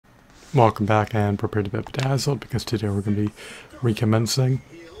Welcome back and prepare to be bedazzled because today we're going to be recommencing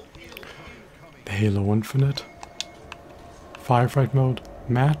the Halo Infinite Firefight mode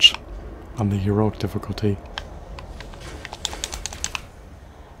match on the heroic difficulty.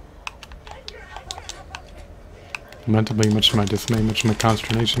 Lamentably, much to my dismay, much to my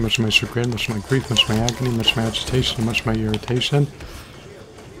consternation, much to my chagrin, much to my grief, much to my agony, much to my agitation, and much to my irritation,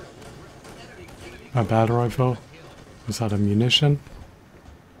 my battle rifle was out of munition.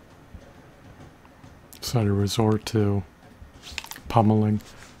 So I resort to pummeling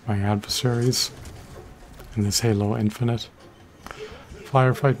my adversaries in this Halo Infinite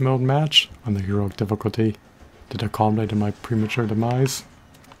Firefight mode match on the heroic difficulty to culminate in my premature demise.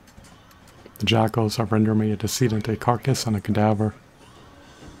 The jackals have rendered me a decedent, a carcass, and a cadaver.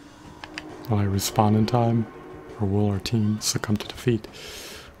 Will I respawn in time, or will our team succumb to defeat?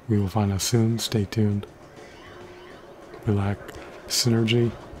 We will find out soon. Stay tuned. We lack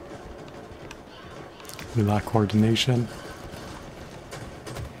synergy. We lack coordination.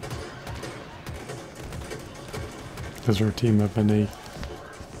 Does our team have any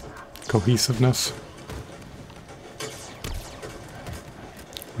cohesiveness?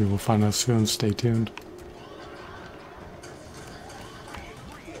 We will find out soon. Stay tuned.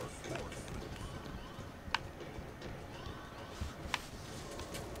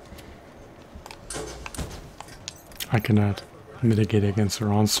 I cannot mitigate against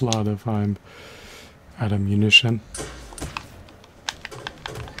their onslaught if I'm out of munition.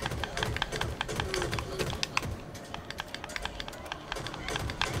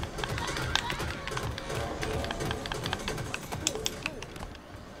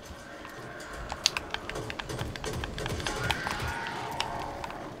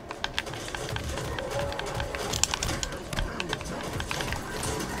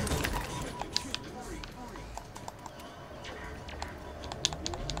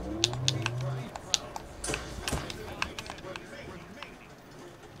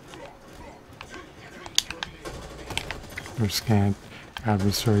 There's scant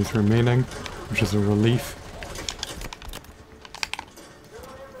adversaries remaining, which is a relief.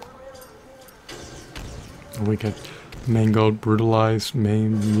 We get mangled, brutalized,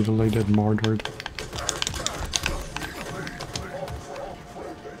 maimed, mutilated, martyred,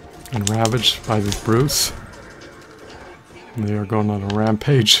 and ravaged by these brutes. And they are going on a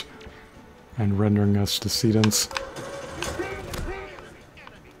rampage and rendering us decedents.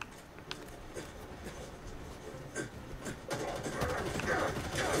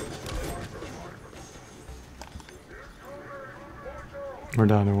 We're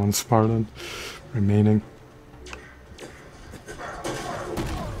down to one Spartan remaining.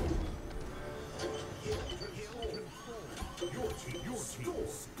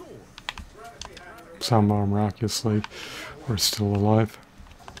 Somehow miraculously, we're still alive.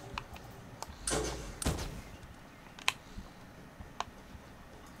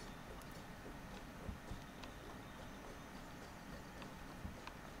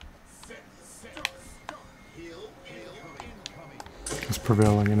 Is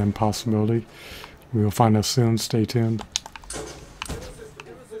prevailing an impossibility. We will find out soon. Stay tuned.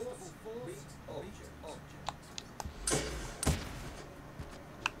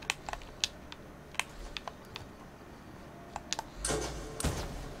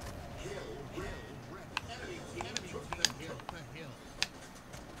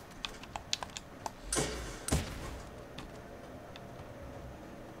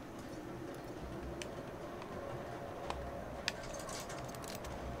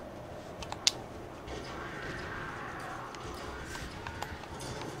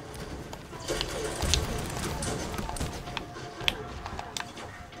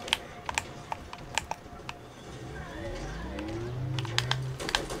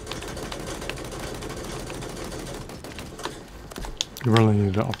 You really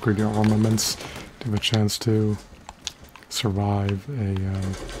need to upgrade your armaments to have a chance to survive a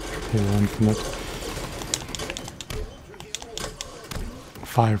Halo Infinite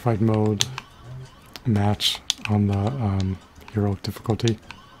Firefight mode match on the heroic difficulty.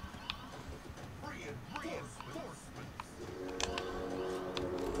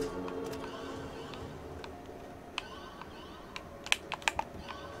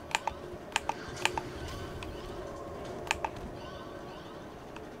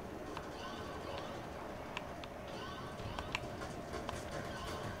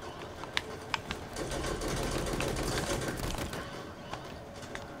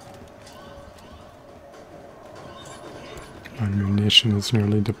 My ammunition is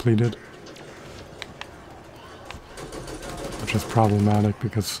nearly depleted, which is problematic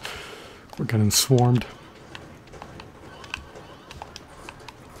because we're getting swarmed.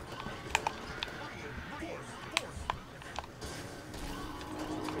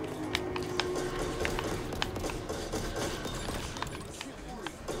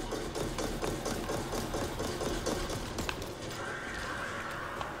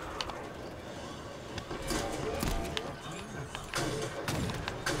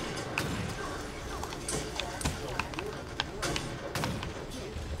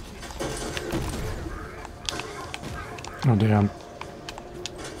 Oh damn.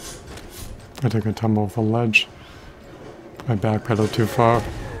 I think I tumbled off a ledge. I backpedaled too far.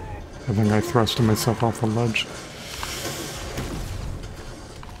 I think I thrusted myself off the ledge.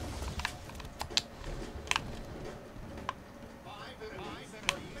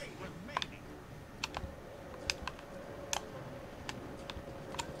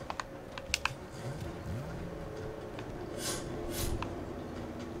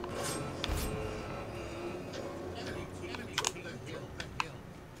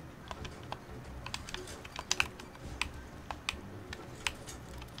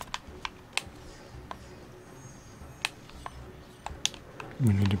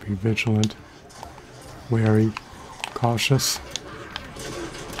 We need to be vigilant, wary, cautious,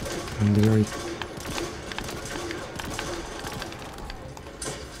 and leery.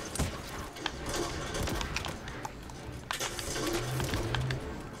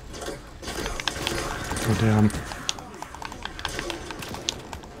 Go down.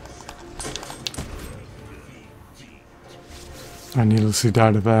 I needlessly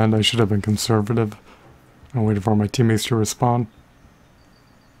died at the end. I should have been conservative. I waited for my teammates to respawn.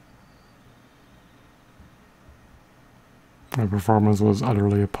 My performance was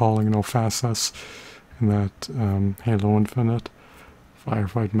utterly appalling. No fastness in that Halo Infinite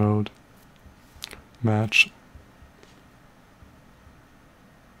Firefight mode match.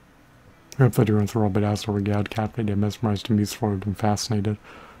 I hope that you're enthralled by Dazzle Regad, captivated, mesmerized, amused, forward, and fascinated.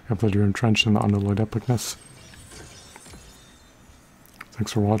 I hope that you're entrenched in the underlaid epicness.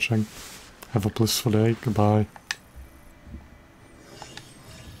 Thanks for watching. Have a blissful day. Goodbye.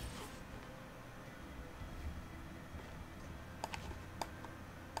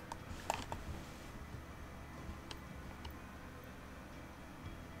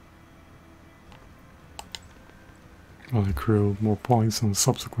 I'll accrue more points in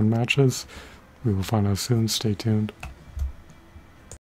subsequent matches. We will find out soon. Stay tuned.